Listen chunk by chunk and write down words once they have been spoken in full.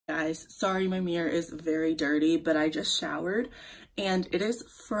guys, sorry my mirror is very dirty, but I just showered and it is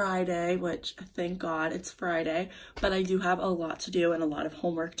Friday, which thank God it's Friday, but I do have a lot to do and a lot of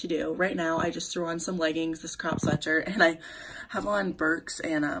homework to do. Right now I just threw on some leggings, this crop sweatshirt, and I have on Birks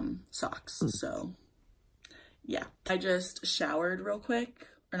and socks. So yeah, I just showered real quick,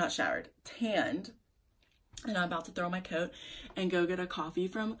 or not showered, tanned, and I'm about to throw on my coat and go get a coffee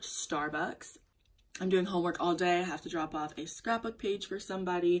from Starbucks. I'm doing homework all day. I have to drop off a scrapbook page for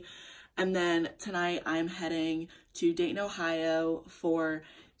somebody. And then tonight I'm heading to Dayton, Ohio for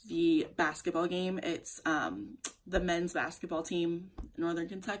the basketball game. It's the men's basketball team, Northern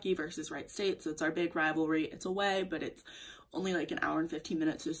Kentucky versus Wright State. So it's our big rivalry. It's away, but it's only like an hour and 15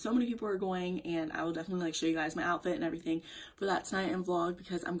 minutes. So many people are going, and I will definitely like show you guys my outfit and everything for that tonight and vlog,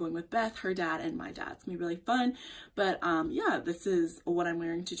 because I'm going with Beth, her dad, and my dad. It's gonna be really fun. But yeah, this is what I'm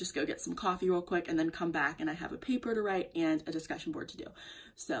wearing to just go get some coffee real quick and then come back, and I have a paper to write and a discussion board to do.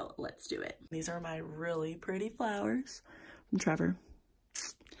 So let's do it. These are my really pretty flowers from Trevor.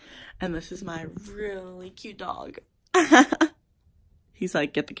 And this is my really cute dog. He's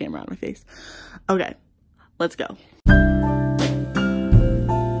like, get the camera out of my face. Okay, let's go.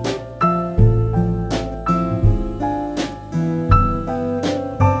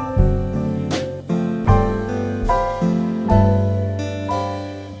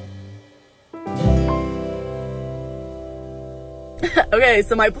 Okay,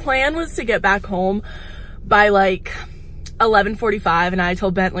 so my plan was to get back home by like 11:45, and I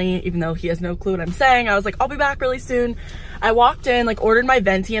told Bentley, even though he has no clue what I'm saying, I was like, I'll be back really soon. I walked in, like ordered my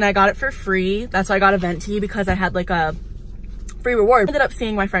venti, and I got it for free. That's why I got a venti, because I had like a free reward. I ended up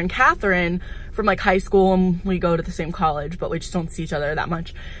seeing my friend Catherine from like high school, and we go to the same college, but we just don't see each other that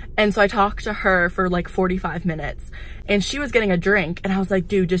much. And so I talked to her for like 45 minutes, and she was getting a drink, and I was like,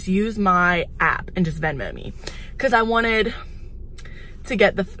 dude, just use my app and just Venmo me, because I wanted to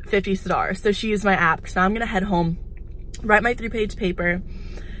get the 50 stars. So she used my app. So now I'm gonna head home, write my 3-page paper.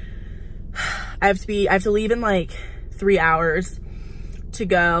 I have to leave in like 3 hours to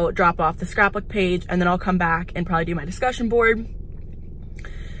go drop off the scrapbook page, and then I'll come back and probably do my discussion board,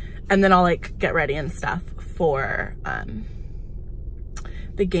 and then I'll like get ready and stuff for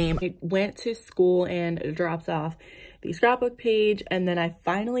the game. I went to school and dropped off the scrapbook page, and then I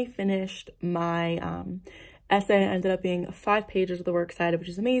finally finished my essay. It ended up being 5 pages of the works cited, which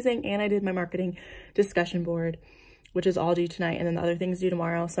is amazing. And I did my marketing discussion board, which is all due tonight, and then the other things due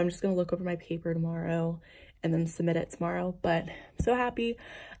tomorrow. So I'm just gonna look over my paper tomorrow and then submit it tomorrow. But I'm so happy.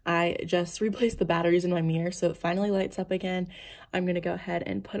 I just replaced the batteries in my mirror, so it finally lights up again. I'm gonna go ahead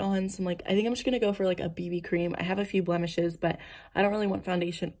and put on some, like, I think I'm just gonna go for like a BB cream. I have a few blemishes, but I don't really want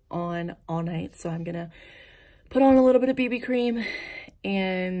foundation on all night, so I'm gonna put on a little bit of BB cream,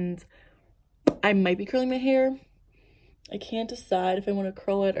 and I might be curling my hair. I can't decide if I want to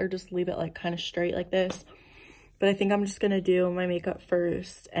curl it or just leave it like kind of straight like this. But I think I'm just going to do my makeup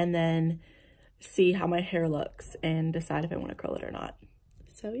first and then see how my hair looks and decide if I want to curl it or not.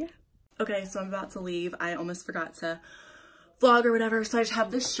 So yeah. Okay, so I'm about to leave. I almost forgot to vlog or whatever. So I just have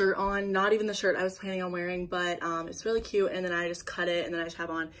this shirt on. Not even the shirt I was planning on wearing, but it's really cute. And then I just cut it, and then I just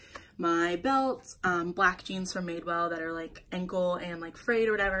have on my belt, black jeans from Madewell that are like ankle and like frayed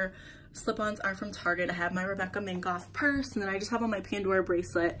or whatever. Slip-ons are from Target. I have my Rebecca Minkoff purse, and then I just have on my Pandora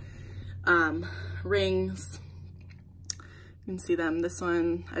bracelet, rings. You can see them. This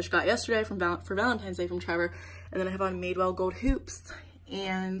one I just got yesterday for Valentine's Day from Trevor, and then I have on Madewell gold hoops,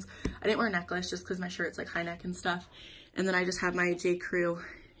 and I didn't wear a necklace just because my shirt's like high neck and stuff. And then I just have my J. Crew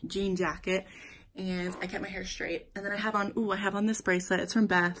jean jacket, and I kept my hair straight. And then I have on, I have on this bracelet. It's from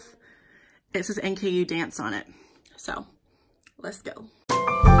Beth. It says NKU Dance on it. So let's go.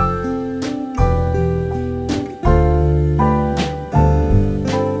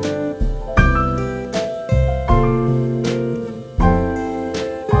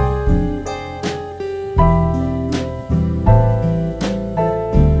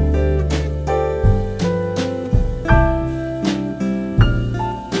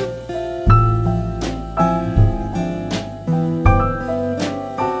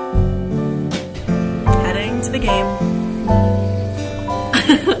 The game.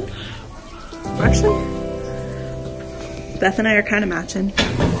 Actually, Beth and I are kind of matching.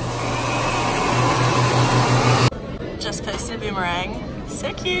 Just posted a boomerang.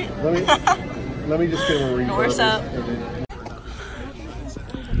 So cute. Let me just get a refurb. North up.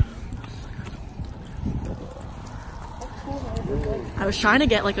 I was trying to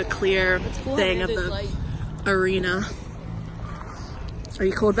get like a clear thing of the arena. Are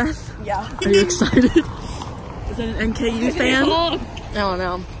you cold, Beth? Yeah. Are you excited? Is it an NKU fan? I don't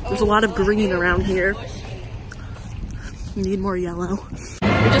know. There's a lot of green around here. Need more yellow.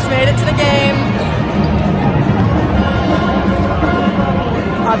 We just made it to the game.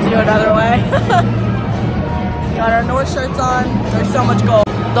 I'll have to go another way. Got our North shirts on. There's so much gold.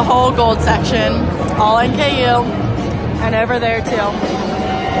 The whole gold section, all NKU, and over there too,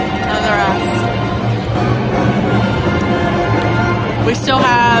 and the rest. We still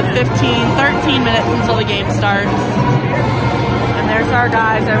have 13 minutes until the game starts. And there's our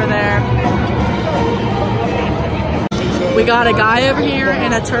guys over there. We got a guy over here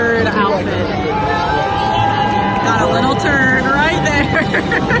in a turd outfit. Got a little turd right there.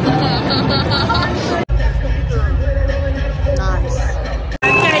 Nice.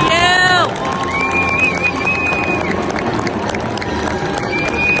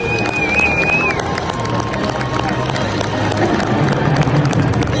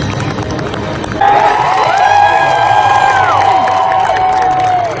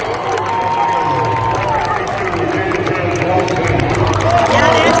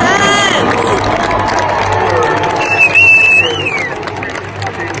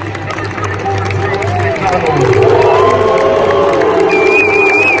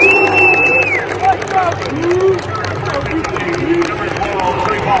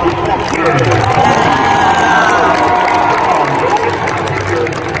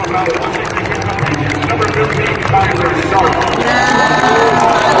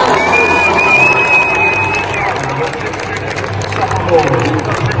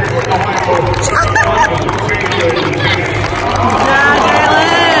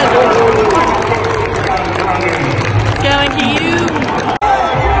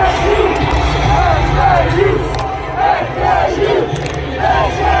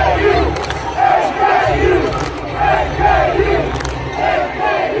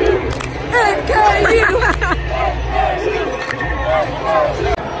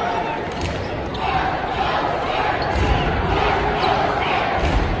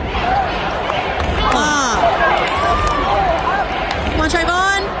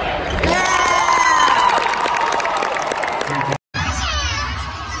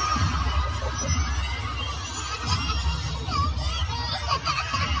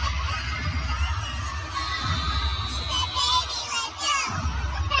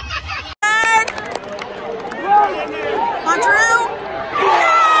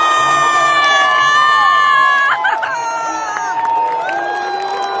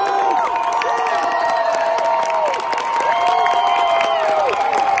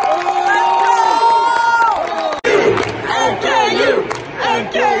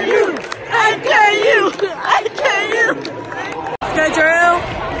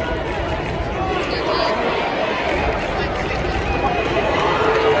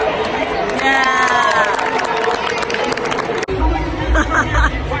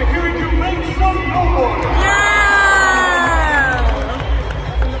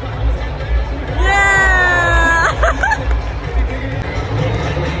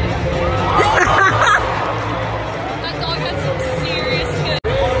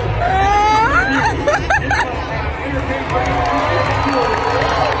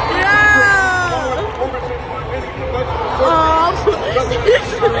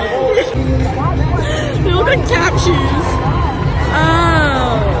 They look like tap shoes.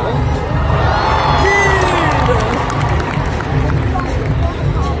 Oh. Dude.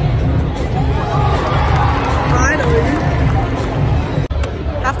 Finally.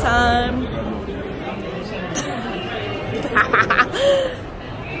 Halftime.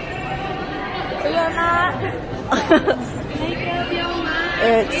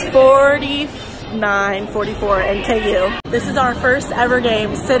 It's 49-44 NKU. This is our first ever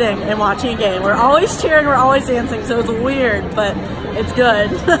game sitting and watching a game. We're always cheering, we're always dancing, so it's weird, but it's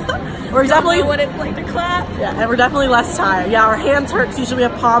good. We're definitely what it's like to clap. Yeah, and we're definitely less tired. Yeah, our hands hurt, 'cause usually we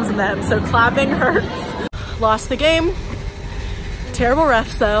have palms in them, so clapping hurts. Lost the game. Terrible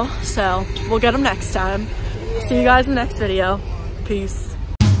refs though, so we'll get them next time. See you guys in the next video. Peace.